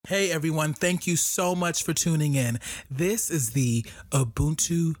Hey everyone, thank you so much for tuning in. This is the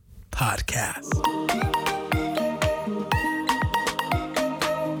Ubuntu Podcast.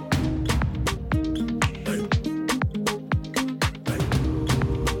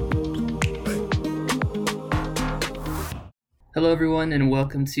 Hello everyone and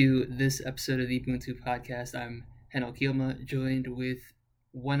welcome to this episode of the Ubuntu Podcast. I'm Henel Kielma, joined with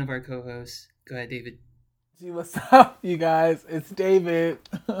one of our co-hosts. Go ahead, David. What's up, you guys? It's David.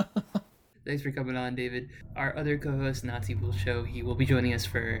 Thanks for coming on, David. Our other co-host, Nazi will show. He will be joining us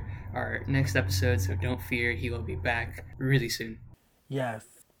for our next episode, so don't fear. He will be back really soon. Yes,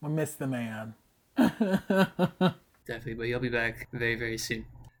 we miss the man. Definitely, but he'll be back very, very soon.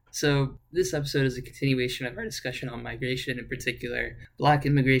 So this episode is a continuation of our discussion on migration, in particular Black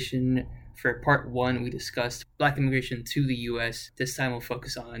immigration. For part one, we discussed Black immigration to the U.S. This time we'll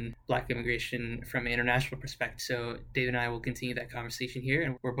focus on Black immigration from an international perspective. So David and I will continue that conversation here,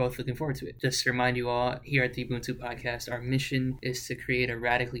 and we're both looking forward to it. Just to remind you all, here at the Ubuntu Podcast, our mission is to create a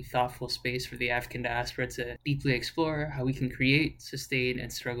radically thoughtful space for the African diaspora to deeply explore how we can create, sustain,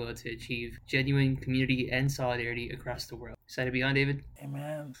 and struggle to achieve genuine community and solidarity across the world. Excited to be on, David?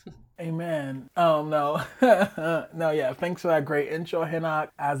 Amen. Amen. No. Yeah. Thanks for that great intro, Hinak.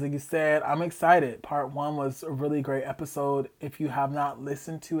 As you said, I'm excited. Part one was a really great episode. If you have not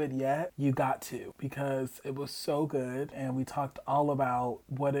listened to it yet, you got to, because it was so good. And we talked all about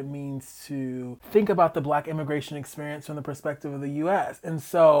what it means to think about the Black immigration experience from the perspective of the U.S. And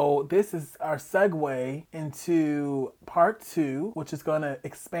so this is our segue into part two, which is going to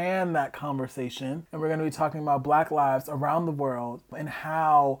expand that conversation. And we're going to be talking about Black lives around the world and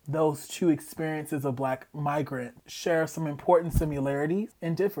how those two experiences of Black migrant share some important similarities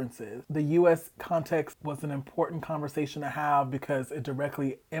and differences. The U.S. context was an important conversation to have because it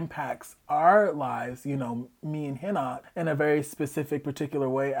directly impacts our lives, me and Hinak, in a very specific, particular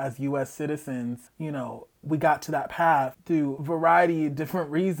way as U.S. citizens. We got to that path through a variety of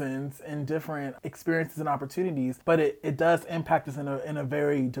different reasons and different experiences and opportunities, but it does impact us in a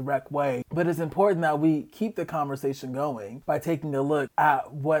very direct way. But it's important that we keep the conversation going by taking a look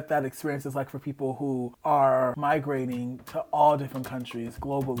at what that experience is like for people who are migrating to all different countries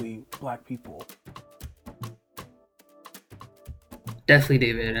globally, Black people. Definitely,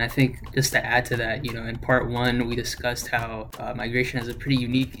 David. And I think just to add to that, in part one, we discussed how migration has a pretty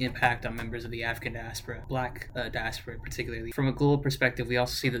unique impact on members of the African diaspora, Black diaspora particularly. From a global perspective, we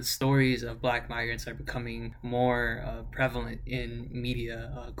also see that stories of Black migrants are becoming more prevalent in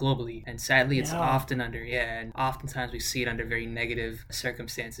media globally. And sadly, it's and oftentimes we see it under very negative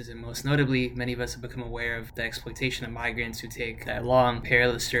circumstances. And most notably, many of us have become aware of the exploitation of migrants who take that long,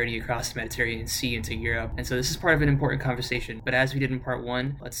 perilous journey across the Mediterranean Sea into Europe. And so this is part of an important conversation. But as we did in part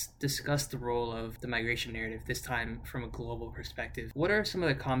one, let's discuss the role of the migration narrative, this time from a global perspective. What are some of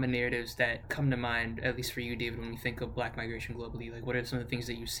the common narratives that come to mind, at least for you, David, when you think of Black migration globally? Like, what are some of the things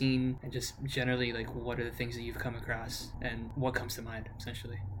that you've seen, and just generally, like, what are the things that you've come across, and what comes to mind,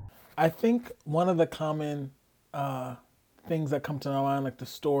 essentially? I think one of the common things that come to my mind, like the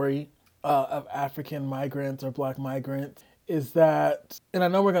story of African migrants or Black migrants, is that, and I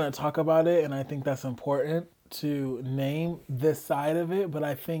know we're going to talk about it, and I think that's important to name this side of it, but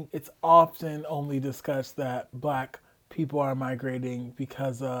I think it's often only discussed that Black people are migrating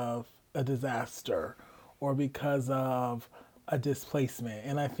because of a disaster or because of a displacement.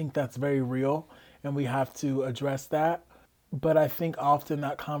 And I think that's very real, and we have to address that. But I think often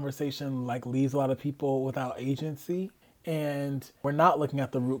that conversation leaves a lot of people without agency, and we're not looking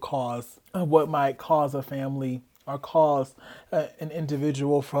at the root cause of what might cause a family or cause an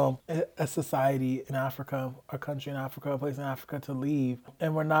individual from a society in Africa, a country in Africa, a place in Africa to leave.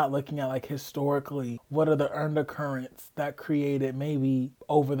 And we're not looking at historically, what are the undercurrents that created maybe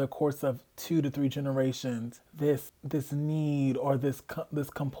over the course of 2 to 3 generations, this need or this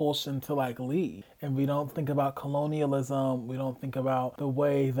compulsion to leave. And we don't think about colonialism. We don't think about the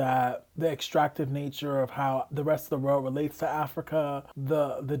way that the extractive nature of how the rest of the world relates to Africa,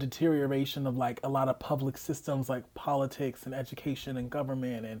 the deterioration of a lot of public systems like politics and education and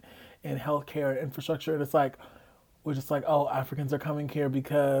government and healthcare and infrastructure. And it's we're just oh, Africans are coming here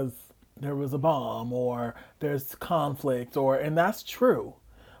because there was a bomb or there's conflict, and that's true.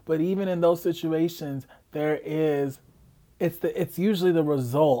 But even in those situations, it's usually the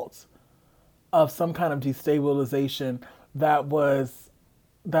result of some kind of destabilization that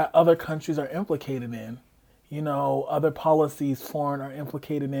other countries are implicated in, other policies foreign are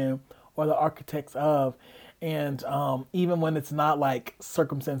implicated in, or the architects of. And even when it's not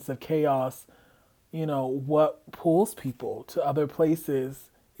circumstance of chaos, what pulls people to other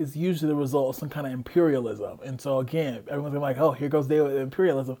places is usually the result of some kind of imperialism. And so again, everyone's like, oh, here goes David with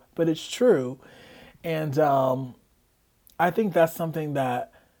imperialism, but it's true. And I think that's something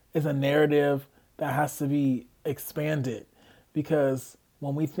that is a narrative that has to be expanded, because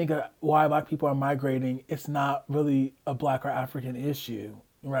when we think of why Black people are migrating, it's not really a Black or African issue,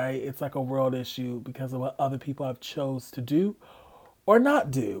 right? It's like a world issue because of what other people have chose to do or not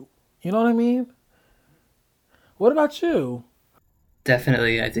do. You know what I mean? What about you?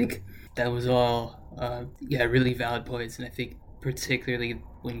 Definitely, I think that was all, really valid points. And I think particularly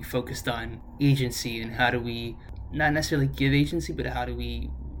when you focused on agency and how do we not necessarily give agency, but how do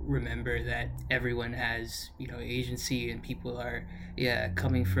we remember that everyone has, agency, and people are,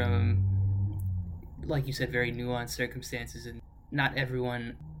 coming from, like you said, very nuanced circumstances, and not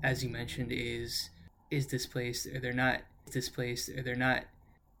everyone, as you mentioned, is displaced, or they're not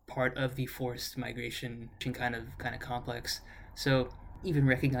part of the forced migration kind of complex. So even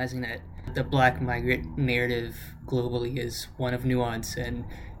recognizing that the Black migrant narrative globally is one of nuance, and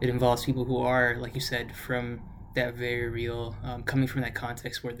it involves people who are, like you said, from that very real, coming from that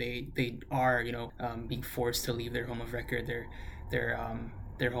context where they are, being forced to leave their home of record,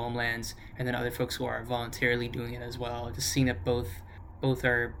 their homelands, and then other folks who are voluntarily doing it as well. Just seeing that both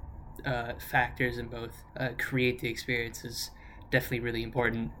are factors, and both create the experience is definitely really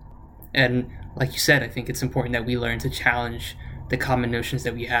important. And like you said, I think it's important that we learn to challenge the common notions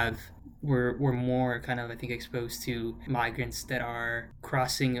that we have. We're more kind of, I think, exposed to migrants that are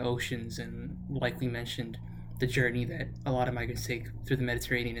crossing oceans, and like we mentioned, the journey that a lot of migrants take through the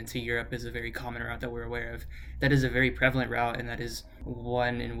Mediterranean into Europe is a very common route that we're aware of. That is a very prevalent route, and that is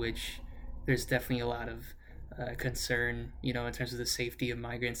one in which there's definitely a lot of concern, in terms of the safety of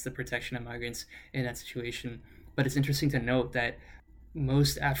migrants, the protection of migrants in that situation. But it's interesting to note that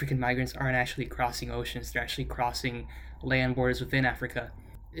most African migrants aren't actually crossing oceans, they're actually crossing land borders within Africa.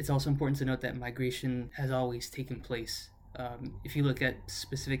 It's also important to note that migration has always taken place. If you look at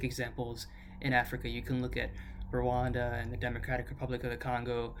specific examples in Africa, you can look at Rwanda and the Democratic Republic of the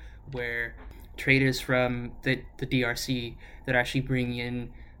Congo, where traders from the DRC that actually bring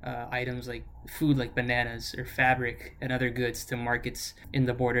in items like food, like bananas or fabric and other goods, to markets in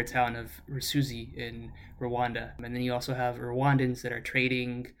the border town of Rusizi in Rwanda. And then you also have Rwandans that are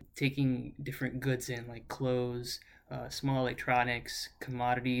taking different goods in, like clothes, small electronics,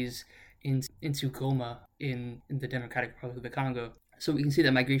 commodities, into Goma in the Democratic Republic of the Congo. So we can see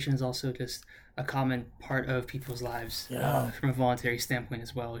that migration is also just a common part of people's lives, from a voluntary standpoint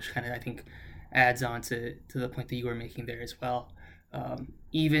as well, which kind of, I think, adds on to the point that you were making there as well.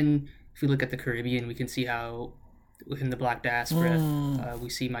 Even if we look at the Caribbean, we can see how within the Black diaspora, we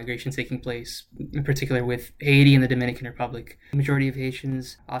see migration taking place, in particular with Haiti and the Dominican Republic. The majority of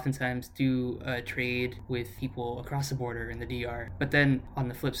Haitians oftentimes do trade with people across the border in the DR. But then on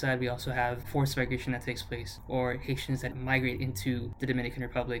the flip side, we also have forced migration that takes place, or Haitians that migrate into the Dominican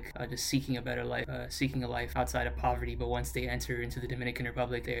Republic, just seeking a better life, seeking a life outside of poverty. But once they enter into the Dominican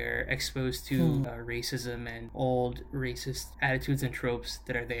Republic, they're exposed to racism and old racist attitudes and tropes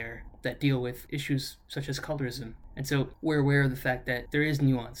that are there, that deal with issues such as colorism. And so we're aware of the fact that there is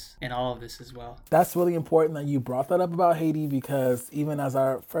nuance in all of this as well. That's really important that you brought that up about Haiti, because even as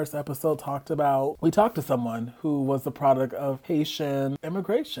our first episode talked about, we talked to someone who was the product of Haitian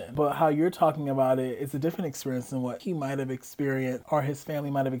immigration. But how you're talking about it is a different experience than what he might have experienced or his family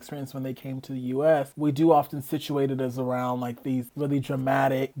might have experienced when they came to the U.S. We do often situate it as around like these really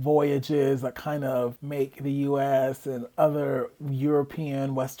dramatic voyages that kind of make the U.S. and other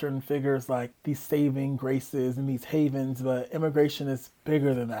European Western figures like these saving graces and these havens, but immigration is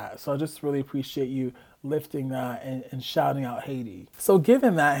bigger than that. So I just really appreciate you lifting that and shouting out Haiti. So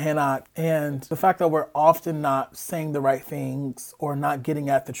given that, Hanok, and the fact that we're often not saying the right things or not getting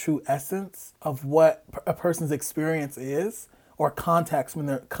at the true essence of what a person's experience is, or context when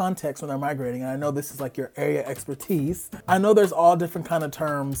they're migrating. And I know this is like your area expertise. I know there's all different kind of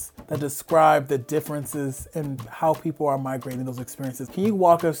terms that describe the differences in how people are migrating, those experiences. Can you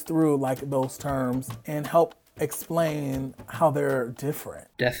walk us through like those terms and help explain how they're different?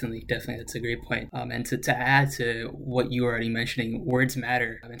 Definitely. That's a great point. And to add to what you were already mentioning, words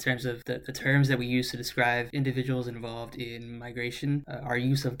matter. In terms of the terms that we use to describe individuals involved in migration, our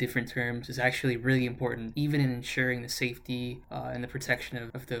use of different terms is actually really important, even in ensuring the safety and the protection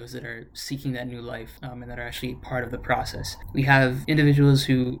of those that are seeking that new life, and that are actually part of the process. We have individuals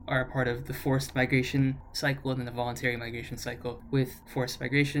who are part of the forced migration cycle and then the voluntary migration cycle. With forced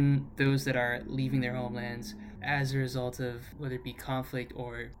migration, those that are leaving their homelands as a result of whether it be conflict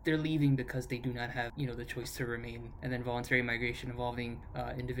or they're leaving because they do not have, the choice to remain. And then voluntary migration involving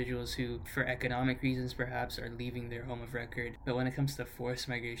individuals who, for economic reasons perhaps, are leaving their home of record. But when it comes to forced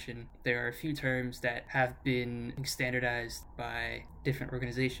migration, there are a few terms that have been standardized by different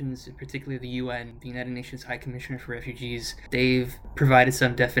organizations, particularly the UN, the United Nations High Commissioner for Refugees. They've provided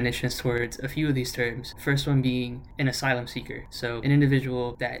some definitions towards a few of these terms. First one being an asylum seeker. So an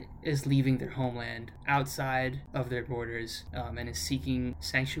individual that is leaving their homeland outside of their borders and is seeking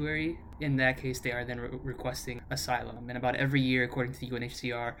sanctuary. In that case, they are then requesting asylum. And about every year, according to the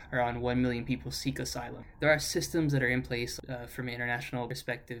UNHCR, around 1 million people seek asylum. There are systems that are in place from an international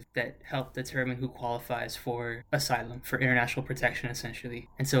perspective that help determine who qualifies for asylum, for international protection, essentially.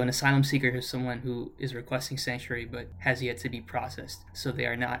 And so an asylum seeker is someone who is requesting sanctuary but has yet to be processed. So they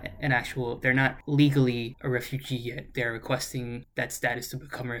are not they're not legally a refugee yet. They are requesting that status to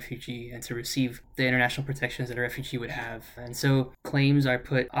become a refugee and to receive the international protections that a refugee would have. And so claims are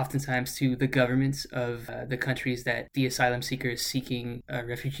put oftentimes to the governments of the countries that the asylum seeker is seeking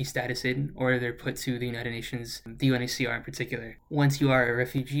refugee status in, or they're put to the United Nations, the UNHCR in particular. Once you are a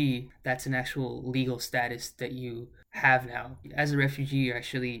refugee, that's an actual legal status that you have now. As a refugee, you're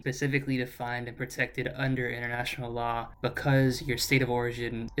actually specifically defined and protected under international law because your state of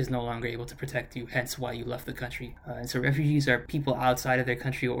origin is no longer able to protect you, hence why you left the country. And so refugees are people outside of their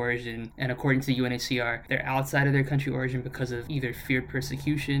country of origin, and according to the UNHCR, they're outside of their country of origin because of either feared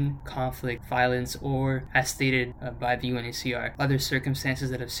persecution, conflict, violence, or, as stated by the UNHCR, other circumstances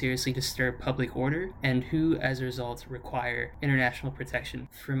that have seriously disturbed public order, and who, as a result, require international protection.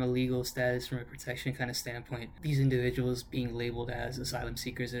 From a legal status, from a protection kind of standpoint, these individuals being labeled as asylum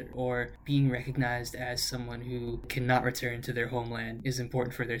seekers or being recognized as someone who cannot return to their homeland is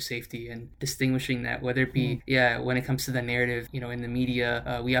important for their safety, and distinguishing that, whether it be when it comes to the narrative, in the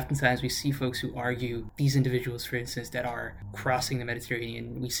media, we see folks who argue these individuals, for instance, that are crossing the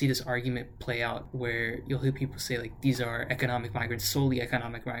Mediterranean. We see this argument play out where you'll hear people say, like, these are economic migrants, solely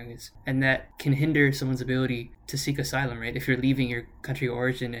economic migrants, and that can hinder someone's ability to seek asylum, right? If you're leaving your country of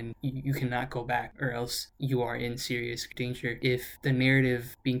origin and you cannot go back, or else you are in serious danger. If the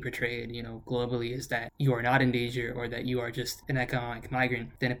narrative being portrayed, globally is that you are not in danger or that you are just an economic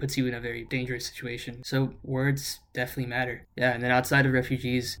migrant, then it puts you in a very dangerous situation. So words definitely matter. Yeah, and then outside of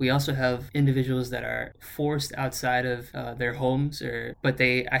refugees, we also have individuals that are forced outside of their homes, but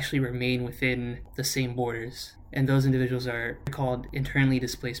they actually remain within the same borders. And those individuals are called internally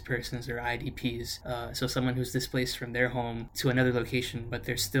displaced persons, or IDPs. So someone who's displaced from their home to another location, but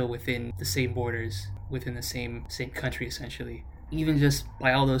they're still within the same borders, within the same country, essentially. Even just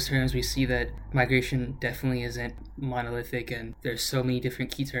by all those terms, we see that migration definitely isn't monolithic, and there's so many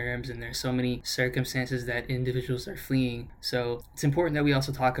different key terms, and there's so many circumstances that individuals are fleeing. So it's important that we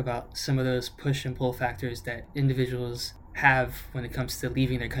also talk about some of those push and pull factors that individuals have when it comes to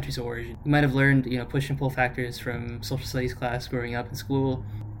leaving their countries of origin. You might have learned, push and pull factors from social studies class growing up in school,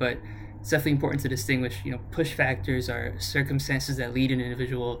 but it's definitely important to distinguish, push factors are circumstances that lead an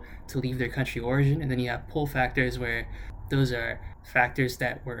individual to leave their country of origin, and then you have pull factors where those are factors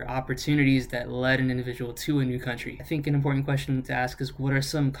that were opportunities that led an individual to a new country. I think an important question to ask is, what are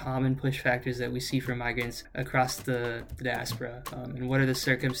some common push factors that we see for migrants across the diaspora? And what are the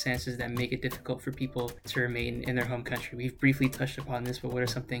circumstances that make it difficult for people to remain in their home country? We've briefly touched upon this, but what are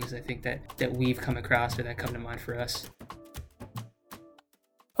some things I think that we've come across or that come to mind for us?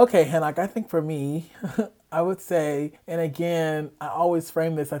 Okay, Hanak, I think for me, I would say, and again, I always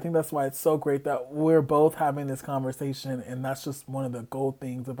frame this, I think that's why it's so great that we're both having this conversation, and that's just one of the gold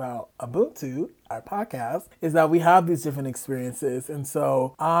things about Ubuntu, our podcast, is that we have these different experiences. And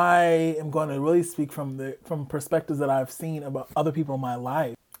so I am going to really speak from perspectives that I've seen about other people in my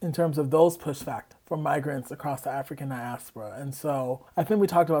life in terms of those push factors for migrants across the African diaspora. And so I think we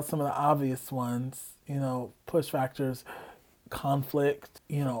talked about some of the obvious ones, push factors: conflict,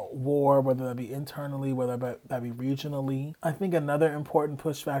 war, whether that be internally, whether that be regionally. I think another important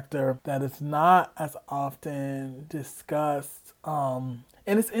push factor that is not as often discussed, and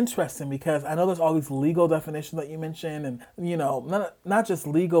it's interesting because I know there's all these legal definitions that you mentioned, and not just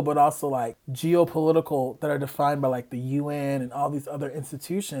legal, but also like geopolitical, that are defined by like the UN and all these other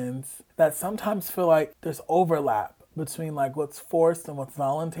institutions, that sometimes feel like there's overlap between like what's forced and what's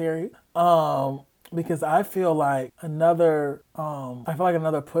voluntary. Because I feel like another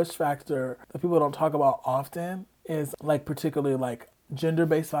push factor that people don't talk about often is like particularly like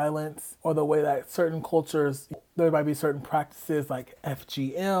gender-based violence, or the way that certain cultures, There might be certain practices like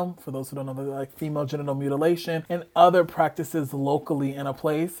FGM, for those who don't know, like female genital mutilation, and other practices locally in a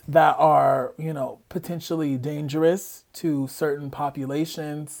place that are, potentially dangerous to certain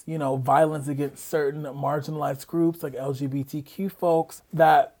populations, violence against certain marginalized groups like LGBTQ folks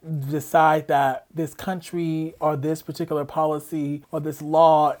that decide that this country or this particular policy or this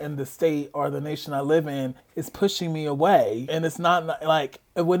law in the state or the nation I live in is pushing me away. And it's not like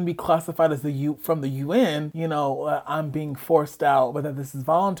it wouldn't be classified as from the UN, I'm being forced out, but that this is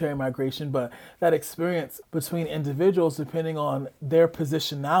voluntary migration. But that experience between individuals, depending on their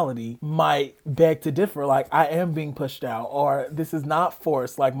positionality, might beg to differ. Like, I am being pushed out, or this is not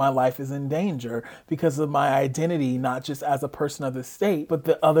forced, like my life is in danger because of my identity, not just as a person of the state, but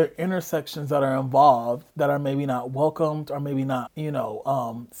the other intersections that are involved that are maybe not welcomed or maybe not,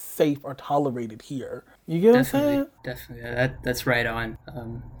 safe or tolerated here. You get what I'm saying? Definitely. That's right on.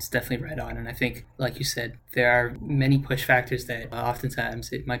 It's definitely right on. And I think, like you said, there are many push factors that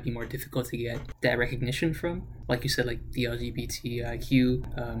oftentimes it might be more difficult to get that recognition from. Like you said, like the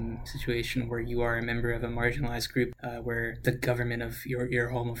LGBTIQ situation where you are a member of a marginalized group where the government of your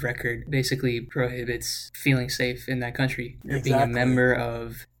home of record basically prohibits feeling safe in that country. Or being a member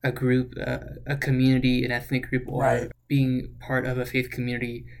of a group, a community, an ethnic group, or being part of a faith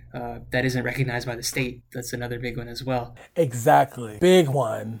community that isn't recognized by the state. That's another big one as well. Exactly. Big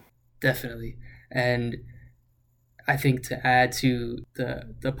one. Definitely. And I think to add to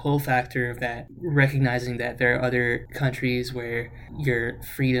the pull factor of that, recognizing that there are other countries where your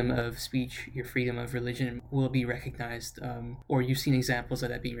freedom of speech, your freedom of religion will be recognized, or you've seen examples of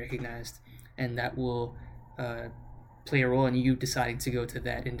that being recognized, and that will play a role in you deciding to go to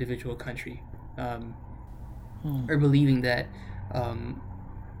that individual country, or believing that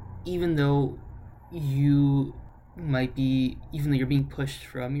even though you're being pushed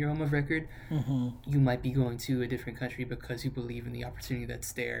from your home of record, you might be going to a different country because you believe in the opportunity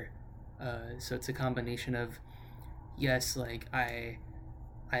that's there. So it's a combination of, yes, like I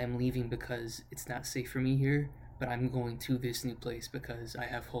am leaving because it's not safe for me here, but I'm going to this new place because I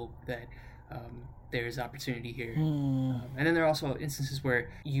have hope that there's opportunity here. And then there are also instances where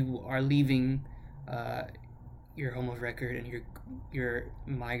you are leaving your home of record and you're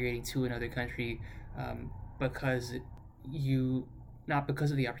migrating to another country because not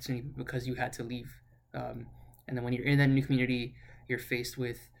because of the opportunity, but because you had to leave. And then when you're in that new community, you're faced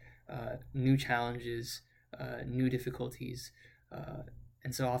with new challenges, new difficulties.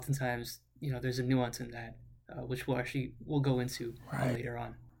 And so oftentimes, there's a nuance in that, which we'll go into later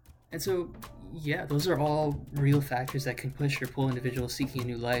on. And so, yeah, those are all real factors that can push or pull individuals seeking a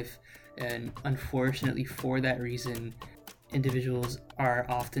new life. And unfortunately, for that reason, individuals are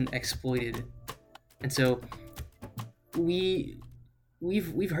often exploited. And so we've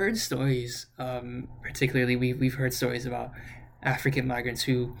heard stories, particularly we've heard stories about African migrants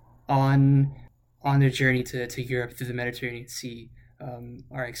who on their journey to Europe through the Mediterranean Sea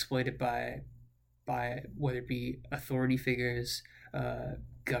are exploited by whether it be authority figures,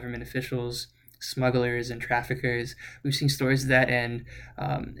 government officials, smugglers, and traffickers. We've seen stories of that, and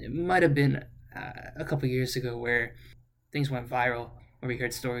it might have been a couple years ago where things went viral, where we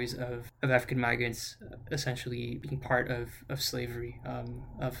heard stories of African migrants essentially being part of slavery,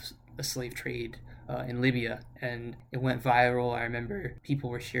 of a slave trade in Libya, and it went viral. I remember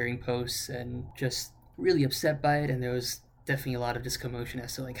people were sharing posts and just really upset by it, and there was definitely a lot of discommotion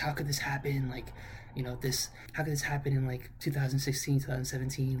as to, like, how could this happen? Like, how could this happen in like 2016,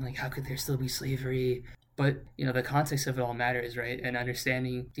 2017? Like, how could there still be slavery? But, the context of it all matters, right? And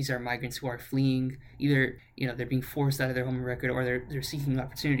understanding these are migrants who are fleeing, either, they're being forced out of their home record or they're seeking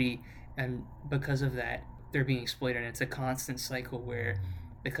opportunity. And because of that, they're being exploited. And it's a constant cycle where,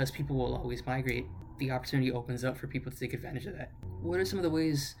 because people will always migrate, the opportunity opens up for people to take advantage of that. What are some of the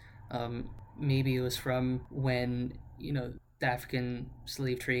ways, maybe it was from when, the African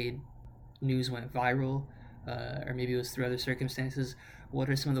slave trade news went viral, or maybe it was through other circumstances. What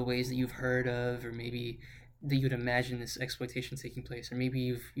are some of the ways that you've heard of, or maybe that you'd imagine this exploitation taking place, or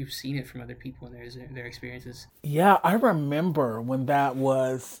maybe you've seen it from other people and their experiences? Yeah, I remember when that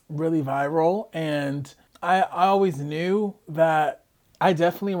was really viral, and I always knew that. I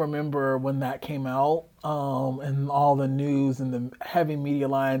definitely remember when that came out, and all the news and the heavy media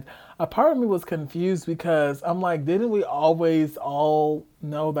lines. A part of me was confused because I'm like, didn't we always all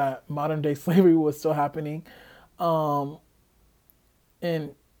know that modern day slavery was still happening? And,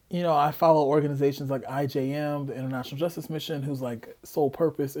 I follow organizations like IJM, the International Justice Mission, whose like sole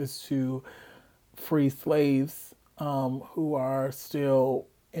purpose is to free slaves who are still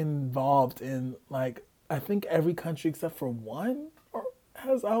involved in, like, I think every country except for one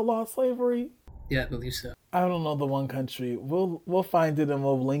has outlawed slavery. Yeah, I believe so. I don't know the one country. We'll find it and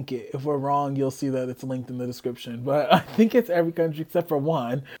we'll link it. If we're wrong, you'll see that it's linked in the description. But I think it's every country except for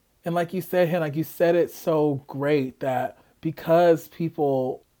one. And like you said, Han, like you said it so great that because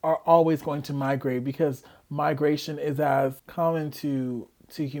people are always going to migrate, because migration is as common to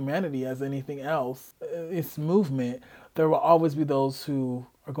humanity as anything else. It's movement. There will always be those who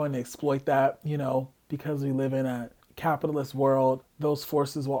are going to exploit that, because we live in a capitalist world. Those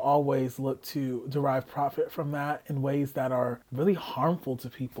forces will always look to derive profit from that in ways that are really harmful to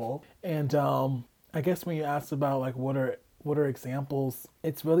people. And I guess when you asked about like what are examples,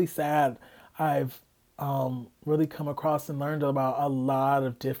 it's really sad. I've really come across and learned about a lot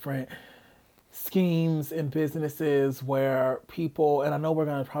of different schemes in businesses where people, and I know we're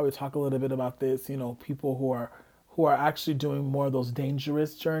going to probably talk a little bit about this, people who are actually doing more of those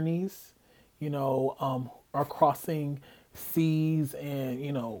dangerous journeys, are crossing seas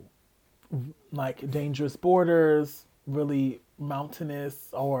and, like dangerous borders, really mountainous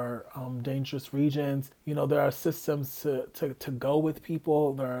or dangerous regions. There are systems to go with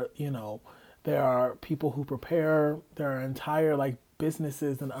people. There are people who prepare. There are entire like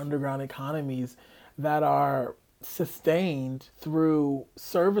businesses and underground economies that are sustained through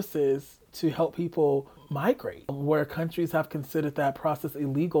services to help people migrate, where countries have considered that process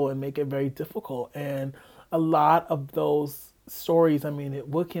illegal and make it very difficult. And a lot of those stories, I mean,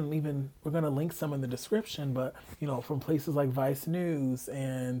 we're going to link some in the description, but, from places like Vice News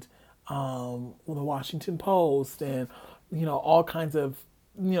and the Washington Post and, all kinds of,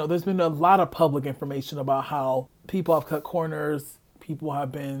 there's been a lot of public information about how people have cut corners, people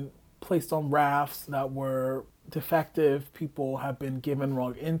have been placed on rafts that were defective, people have been given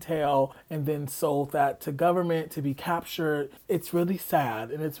wrong intel and then sold that to government to be captured. It's really sad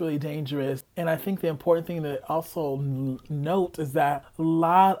and it's really dangerous. And I think the important thing to also note is that a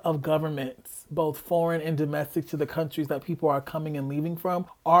lot of governments, both foreign and domestic, to the countries that people are coming and leaving from,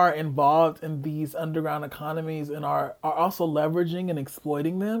 are involved in these underground economies and are also leveraging and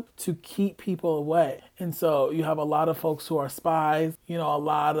exploiting them to keep people away. And so you have a lot of folks who are spies, a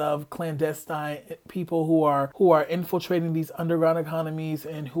lot of clandestine people who are infiltrating these underground economies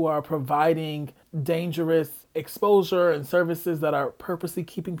and who are providing dangerous exposure and services that are purposely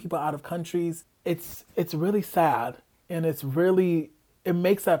keeping people out of countries. It's really sad, and it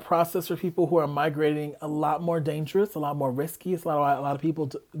makes that process for people who are migrating a lot more dangerous, a lot more risky. It's a lot of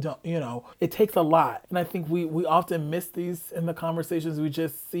people don't, it takes a lot. And I think we often miss these in the conversations. We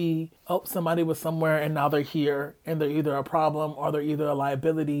just see, somebody was somewhere and now they're here and they're either a problem or they're either a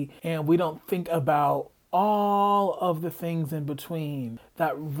liability. And we don't think about all of the things in between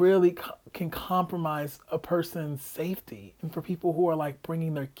that really can compromise a person's safety. And for people who are like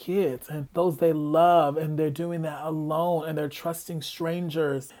bringing their kids and those they love, and they're doing that alone, and they're trusting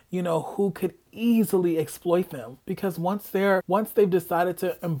strangers, who could easily exploit them, because once they've decided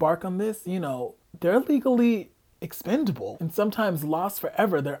to embark on this, they're legally expendable and sometimes lost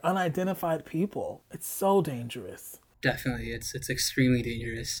forever. They're unidentified people. It's so dangerous. Definitely, it's extremely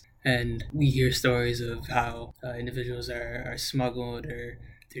dangerous. And we hear stories of how individuals are smuggled or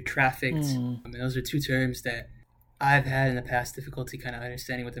they're trafficked. And those are two terms that I've had in the past difficulty kind of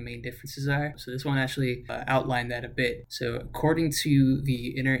understanding what the main differences are. So this one actually outlined that a bit. So according to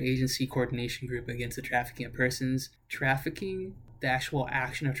the Interagency Coordination Group Against the Trafficking of Persons, trafficking, the actual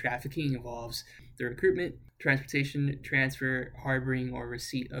action of trafficking, involves the recruitment, transportation, transfer, harboring, or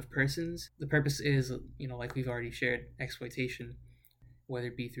receipt of persons. The purpose is, like we've already shared, exploitation, whether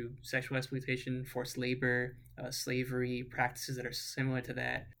it be through sexual exploitation, forced labor, slavery, practices that are similar to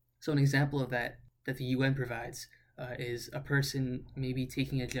that. So an example of that the UN provides is a person maybe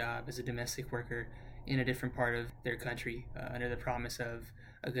taking a job as a domestic worker in a different part of their country under the promise of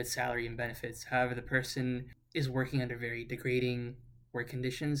a good salary and benefits. However, the person is working under very degrading work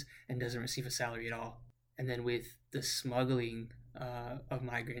conditions and doesn't receive a salary at all. And then with the smuggling of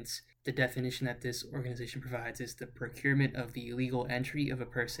migrants, the definition that this organization provides is the procurement of the illegal entry of a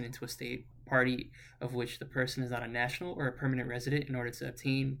person into a state party of which the person is not a national or a permanent resident, in order to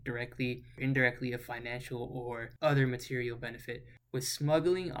obtain directly or indirectly a financial or other material benefit. With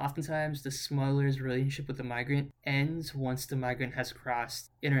smuggling, oftentimes the smuggler's relationship with the migrant ends once the migrant has crossed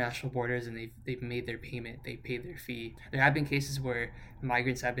international borders and they've made their payment, they paid their fee. There have been cases where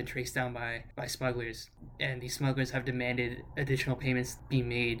migrants have been traced down by smugglers, and these smugglers have demanded additional payments be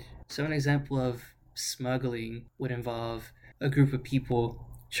made. So an example of smuggling would involve a group of people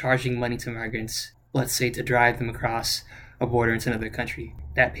charging money to migrants, let's say to drive them across a border into another country.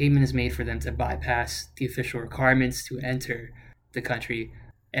 That payment is made for them to bypass the official requirements to enter the country.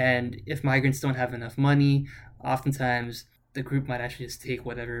 And if migrants don't have enough money, oftentimes the group might actually just take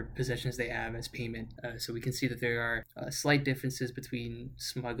whatever possessions they have as payment. So we can see that there are slight differences between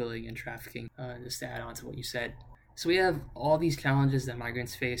smuggling and trafficking, just to add on to what you said. So we have all these challenges that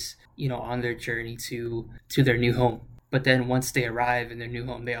migrants face, on their journey to their new home. But then once they arrive in their new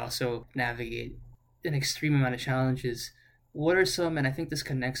home, they also navigate an extreme amount of challenges. What are some, and I think this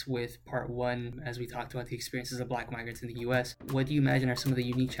connects with part one, as we talked about the experiences of Black migrants in the U.S., what do you imagine are some of the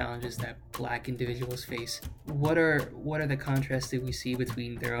unique challenges that Black individuals face? What are the contrasts that we see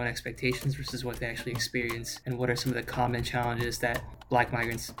between their own expectations versus what they actually experience? And what are some of the common challenges that Black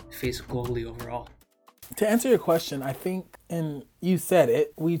migrants face globally overall? To answer your question, I think, and you said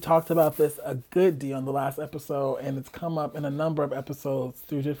it, we talked about this a good deal in the last episode, and it's come up in a number of episodes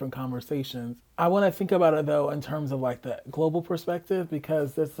through different conversations. I want to think about it, though, in terms of like the global perspective,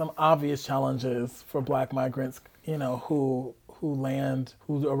 because there's some obvious challenges for Black migrants, who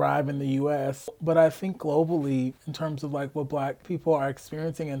arrive in the U.S. But I think globally, in terms of like what Black people are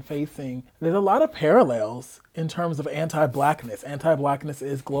experiencing and facing, there's a lot of parallels in terms of anti-Blackness. Anti-Blackness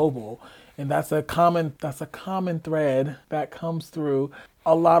is global. And that's a common thread that comes through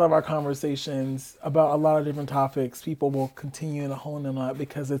a lot of our conversations about a lot of different topics. People will continue to hone in on it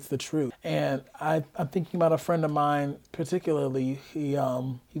because it's the truth. And I'm thinking about a friend of mine particularly. He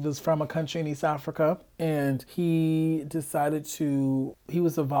was from a country in East Africa, and he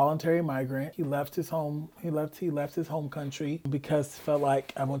was a voluntary migrant. He left his home. He left his home country because he felt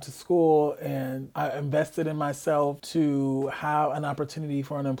like I went to school and I invested in myself to have an opportunity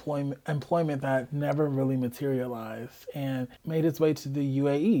for an employment that never really materialized, and made his way to the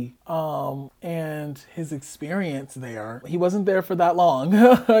UAE. And his experience there, he wasn't there for that long.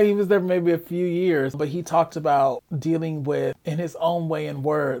 He was there for maybe a few years, but he talked about dealing with, in his own way and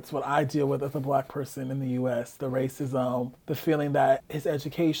words, what I deal with as a Black person in the US, the racism, the feeling that his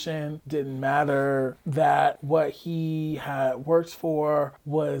education didn't matter, that what he had worked for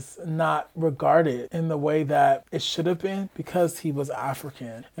was not regarded in the way that it should have been because he was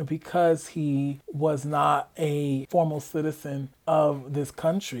African and because he was not a formal citizen of this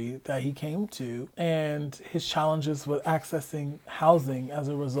country that he came to, and his challenges with accessing housing as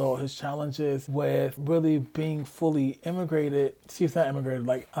a result, his challenges with really being fully assimilated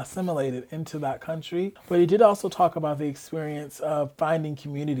into that country. But he did also talk about the experience of finding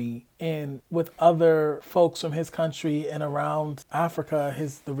community with other folks from his country and around Africa,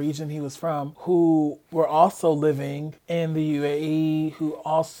 the region he was from, who were also living in the UAE, who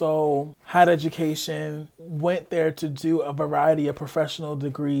also had education, went there to do a variety of professional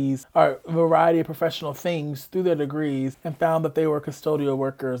degrees or a variety of professional things through their degrees, and found that they were custodial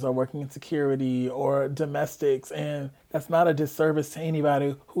workers or working in security or domestics. And that's not a disservice to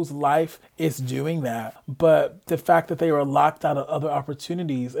anybody whose life is doing that. But the fact that they were locked out of other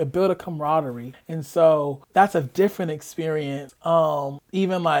opportunities, it built a camaraderie. And so that's a different experience.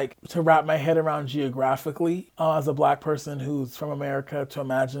 Even like to wrap my head around geographically, as a Black person who's from America, to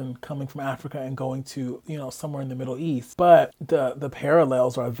imagine coming from Africa and going to, somewhere in the Middle East. But the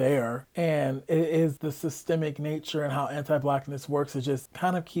parallels are there. And it is the systemic nature and how anti-Blackness works to just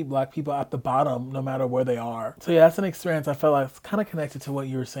kind of keep Black people at the bottom no matter where they are. So yeah, that's an experience I felt like it's kind of connected to what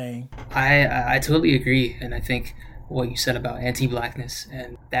you were saying. I totally agree. And I think what you said about anti-Blackness,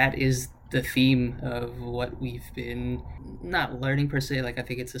 and that is the theme of what we've been not learning per se. Like, I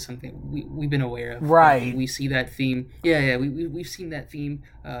think it's just something we've been aware of. Right. We see that theme. Yeah. We've seen that theme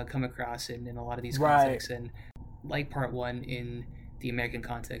come across in a lot of these contexts. Right. And like part one, in the American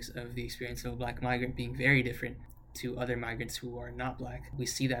context of the experience of a Black migrant being very different to other migrants who are not Black, we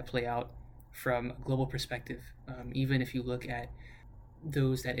see that play out from a global perspective. Even if you look at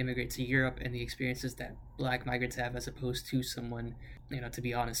those that immigrate to Europe and the experiences that Black migrants have, as opposed to someone, to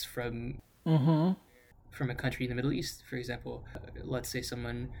be honest, from a country in the Middle East, for example. Let's say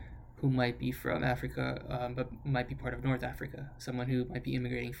someone who might be from Africa, but might be part of North Africa. Someone who might be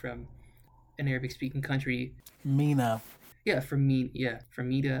immigrating from an Arabic-speaking country. MENA. From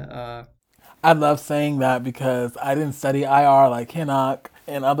MENA. I love saying that because I didn't study IR like Hinnock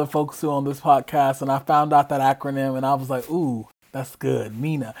and other folks who on this podcast, and I found out that acronym and I was like, ooh, that's good,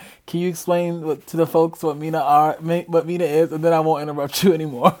 MENA. Can you explain to the folks what MENA is, and then I won't interrupt you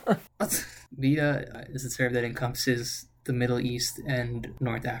anymore? MENA is a term that encompasses the Middle East and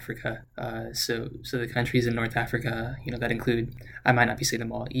North Africa. So the countries in North Africa, that include, I might not be saying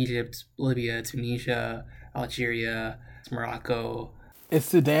them all, Egypt, Libya, Tunisia, Algeria, Morocco. Is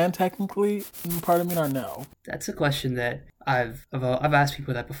Sudan technically part of MENA or no? That's a question that I've asked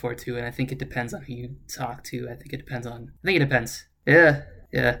people that before too, and I think it depends on who you talk to. I think it depends. Yeah.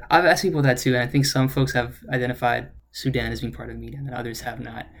 I've asked people that too, and I think some folks have identified Sudan has been part of the media and others have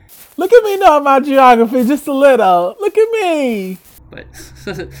not. Look at me knowing my geography just a little. Look at me. But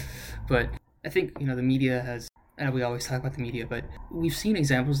but I think the media has, and we always talk about the media, but we've seen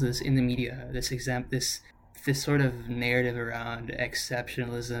examples of this in the media. This sort of narrative around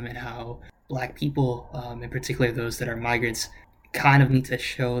exceptionalism and how Black people, in particular those that are migrants, kind of need to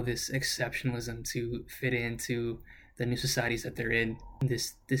show this exceptionalism to fit into the new societies that they're in.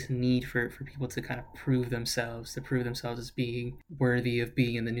 This need for people to kind of prove themselves as being worthy of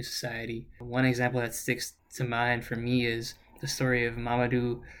being in the new society. One example that sticks to mind for me is the story of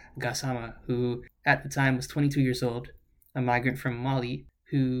Mamadou Gassama, who at the time was 22 years old, a migrant from Mali,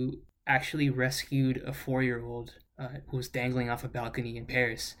 who actually rescued a 4-year-old who was dangling off a balcony in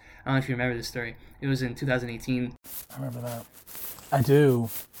Paris. I don't know if you remember this story. It was in 2018. I remember that. I do.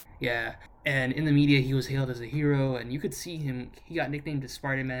 Yeah. And in the media, he was hailed as a hero, and you could see him. He got nicknamed the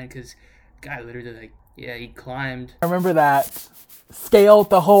Spartan Man because the guy literally, he climbed. I remember that. Scaled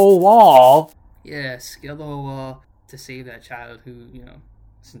the whole wall. Yeah, scaled the whole wall to save that child who,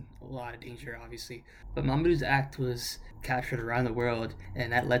 was in a lot of danger, obviously. But Mamadou's act was captured around the world,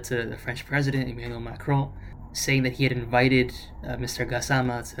 and that led to the French president, Emmanuel Macron, saying that he had invited Mr.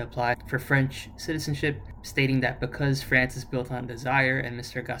 Gassama to apply for French citizenship, stating that because France is built on desire and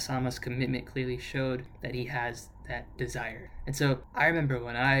Mr. Gassama's commitment clearly showed that he has that desire. And so I remember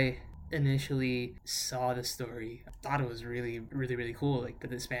when I initially saw the story, I thought it was really, really, really cool, like that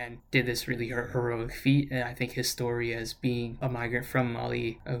this man did this really heroic feat. And I think his story as being a migrant from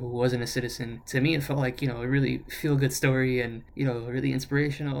Mali who wasn't a citizen, to me it felt like a really feel-good story and really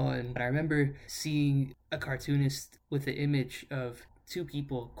inspirational. And I remember seeing a cartoonist with the image of two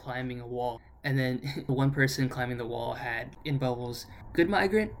people climbing a wall, and then the one person climbing the wall had in bubbles "good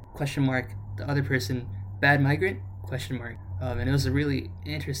migrant?" The other person "bad migrant?" And it was a really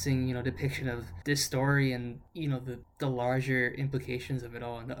interesting, depiction of this story and, the larger implications of it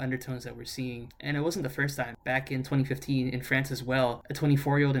all and the undertones that we're seeing. And it wasn't the first time. Back in 2015 in France as well, a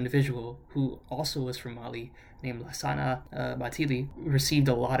 24-year-old individual who also was from Mali named Lassana Batili received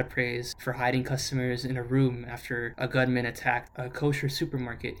a lot of praise for hiding customers in a room after a gunman attacked a kosher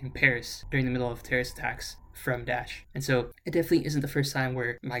supermarket in Paris during the middle of terrorist attacks from Daesh. And so it definitely isn't the first time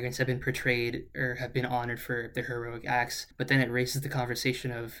where migrants have been portrayed or have been honored for their heroic acts, but then it raises the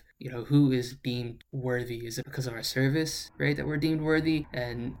conversation of, who is deemed worthy? Is it because of our service, right, that we're deemed worthy?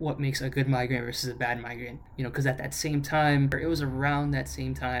 And what makes a good migrant versus a bad migrant? Because at that same time, or it was around that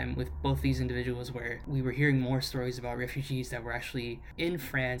same time with both these individuals where we were hearing more stories about refugees that were actually in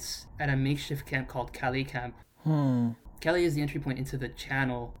France at a makeshift camp called Calais camp. Calais is the entry point into the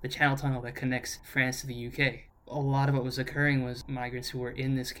channel tunnel that connects France to the UK. A lot of what was occurring was migrants who were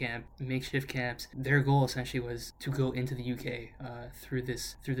in this camp, makeshift camps. Their goal essentially was to go into the UK through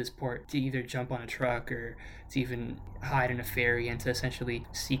this port, to either jump on a truck or to even hide in a ferry and to essentially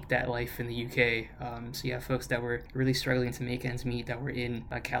seek that life in the UK. So you have folks that were really struggling to make ends meet that were in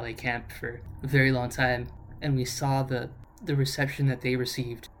a Calais camp for a very long time, and we saw the reception that they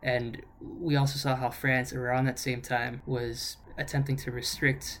received. And we also saw how France, around that same time, was attempting to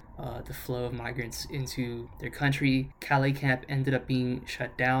restrict the flow of migrants into their country. Calais camp ended up being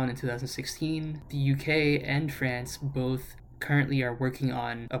shut down in 2016. The UK and France both currently are working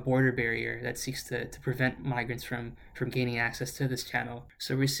on a border barrier that seeks to prevent migrants from gaining access to this channel.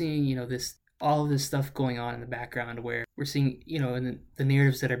 So we're seeing, all of this stuff going on in the background where we're seeing, in the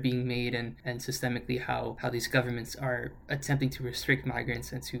narratives that are being made and systemically how these governments are attempting to restrict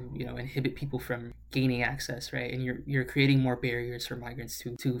migrants and to, inhibit people from gaining access, right? And you're creating more barriers for migrants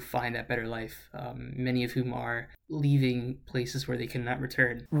to find that better life, many of whom are leaving places where they cannot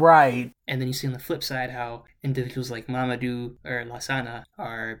return. Right. And then you see on the flip side how individuals like Mamadou or Lassana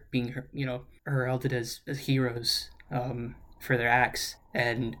are being, heralded as heroes for their acts.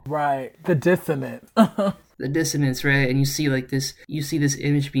 And right, the dissonance. The dissonance, right? And you see this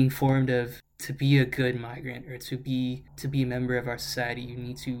image being formed of, to be a good migrant or to be a member of our society, you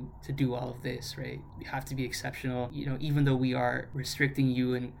need to do all of this, right? You have to be exceptional, even though we are restricting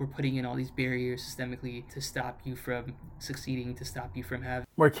you and we're putting in all these barriers systemically to stop you from succeeding, to stop you from having.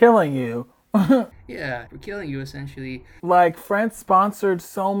 We're killing you. Yeah, we're killing you essentially. Like France sponsored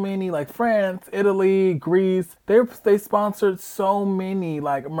so many, like France, Italy, Greece, they sponsored so many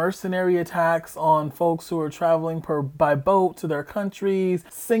like mercenary attacks on folks who are traveling by boat to their countries,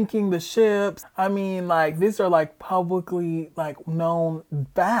 sinking the ships. I mean, like these are like publicly like known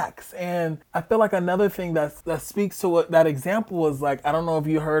facts. And I feel like another thing that speaks to what that example was like, I don't know if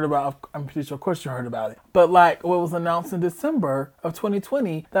you heard about, I'm pretty sure of course you heard about it, but like what was announced in December of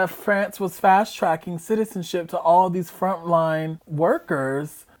 2020 that France was fast-tracking citizenship to all these frontline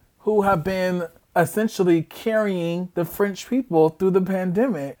workers who have been essentially carrying the French people through the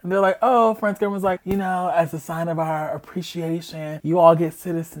pandemic. And they're like, oh, French government's like, as a sign of our appreciation, you all get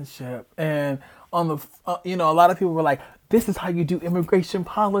citizenship. And on the, a lot of people were like, this is how you do immigration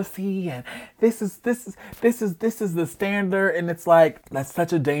policy, and this is the standard. And it's like, that's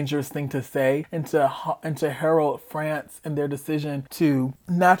such a dangerous thing to say, and to herald France and their decision to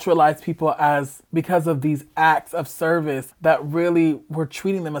naturalize people because of these acts of service that really were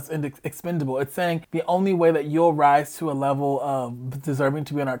treating them as expendable. It's saying the only way that you'll rise to a level of deserving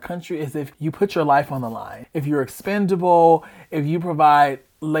to be in our country is if you put your life on the line. If you're expendable, if you provide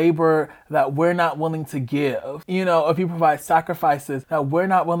labor that we're not willing to give, if you provide sacrifices that we're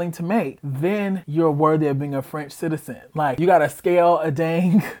not willing to make, then you're worthy of being a French citizen. Like, you gotta scale a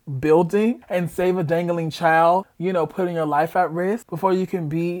dang building and save a dangling child, putting your life at risk before you can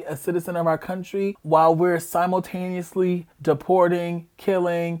be a citizen of our country, while we're simultaneously deporting,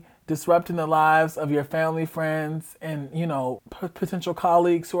 killing, disrupting the lives of your family, friends, and, potential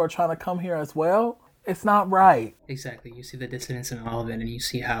colleagues who are trying to come here as well. It's not right. Exactly. You see the dissonance in all of it, and you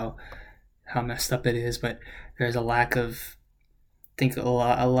see how messed up it is. But there's a lack of, I think a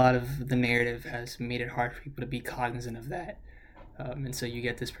lot of the narrative has made it hard for people to be cognizant of that, and so you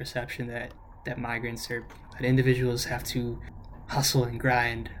get this perception that migrants that individuals have to hustle and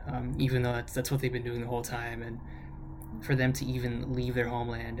grind, even though that's what they've been doing the whole time, and for them to even leave their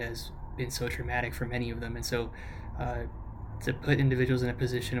homeland has been so traumatic for many of them, and so to put individuals in a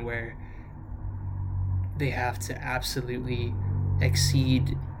position where they have to absolutely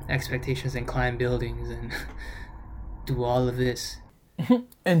exceed expectations and climb buildings and do all of this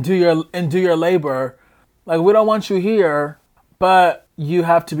and do your labor. Like, we don't want you here, but you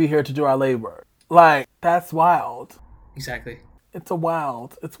have to be here to do our labor. Like, that's wild. Exactly. It's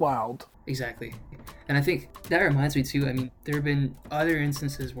wild. Exactly. And I think that reminds me too, there have been other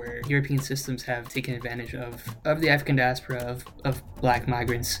instances where European systems have taken advantage of the African diaspora, of Black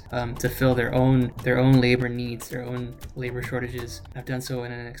migrants, to fill their own labor needs, their own labor shortages. Have done so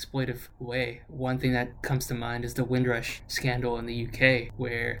in an exploitive way. One thing that comes to mind is the Windrush scandal in the UK,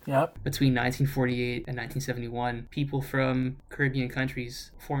 where between 1948 and 1971, people from Caribbean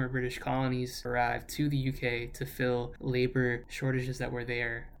countries, former British colonies, arrived to the UK to fill labor shortages that were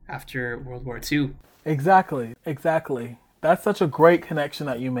there after World War II. Exactly. That's such a great connection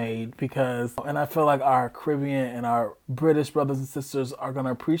that you made, and I feel like our Caribbean and our British brothers and sisters are going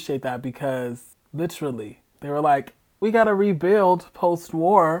to appreciate that, because literally they were like, we got to rebuild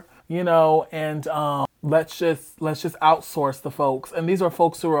post-war, and let's just outsource the folks. And these are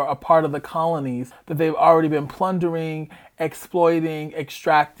folks who are a part of the colonies that they've already been plundering, exploiting,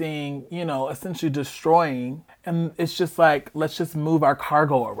 extracting, essentially destroying. And it's just like, let's just move our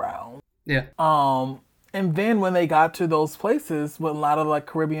cargo around. Yeah. And then when they got to those places, with a lot of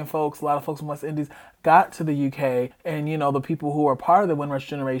Caribbean folks, a lot of folks from West Indies got to the UK, and the people who were part of the Windrush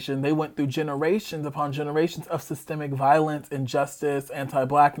generation, they went through generations upon generations of systemic violence, injustice,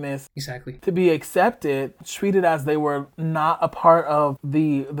 anti-Blackness. Exactly. To be accepted, treated as they were not a part of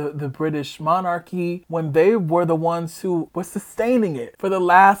the British monarchy, when they were the ones who were sustaining it for the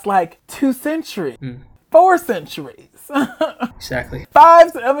last 2 centuries. 4 centuries. Exactly.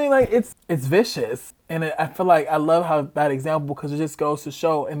 5. It's vicious. And I feel like I love how that example, because it just goes to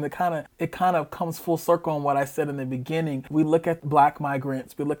show, and it kind of comes full circle on what I said in the beginning. We look at Black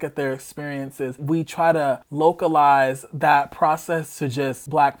migrants, we look at their experiences, we try to localize that process to just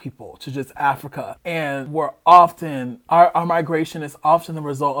Black people, to just Africa. And we're often, our migration is often the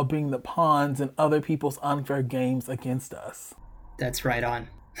result of being the pawns in other people's unfair games against us. That's right on.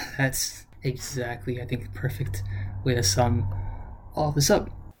 That's exactly, I think, the perfect way to sum all this up.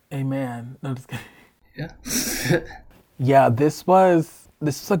 Amen. No, just kidding. Yeah. Yeah, this was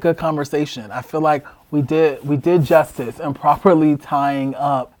a good conversation. I feel like we did justice in properly tying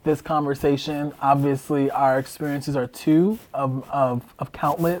up this conversation. Obviously, our experiences are two of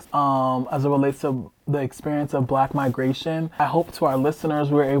countless as it relates to the experience of Black migration. I hope to our listeners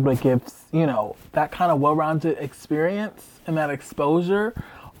we're able to give that kind of well-rounded experience and that exposure.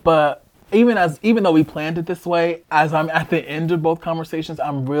 But even though we planned it this way, as I'm at the end of both conversations,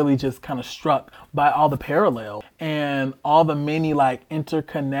 I'm really just kind of struck by all the parallels and all the many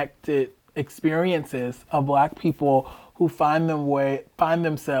interconnected experiences of Black people who find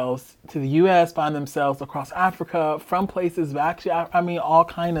themselves to the U.S., find themselves across Africa, from places, actually, all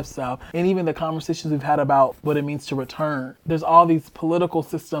kind of stuff. And even the conversations we've had about what it means to return. There's all these political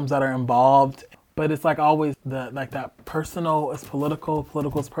systems that are involved, but it's always that personal is political,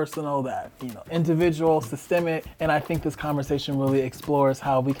 political is personal, that, you know, individual, systemic. And I think this conversation really explores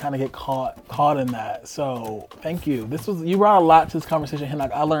how we kind of get caught in that. So thank you. You brought a lot to this conversation,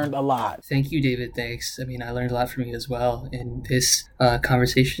 Hinak. I learned a lot. Thank you, David. Thanks. I mean, I learned a lot from you as well in this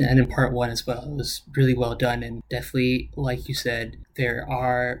conversation and in part one as well. It was really well done, and definitely, like you said, there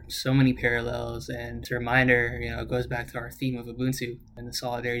are so many parallels, and it's a reminder, you know, it goes back to our theme of Ubuntu and the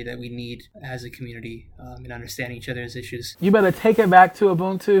solidarity that we need as a community in understanding each other's issues. You better take it back to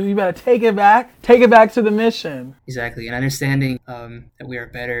Ubuntu. You better take it back to the mission. Exactly, and understanding that we are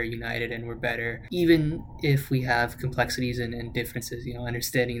better united, and we're better even if we have complexities and differences, you know,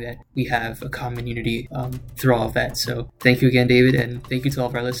 understanding that we have a common unity through all of that. So thank you again, David, and thank you to all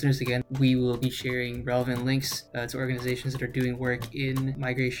of our listeners. Again, we will be sharing relevant links to organizations that are doing work in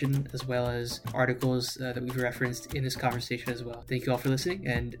migration, as well as articles that we've referenced in this conversation as well. Thank you all for listening,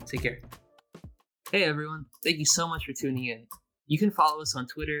 and take care. Hey everyone, thank you so much for tuning in. You can follow us on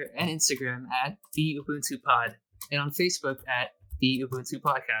Twitter and Instagram at The Ubuntu Pod, and on Facebook at The Ubuntu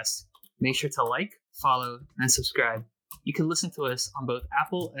Podcast. Make sure to like, follow, and subscribe. You can listen to us on both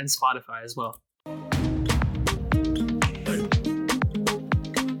Apple and Spotify as well.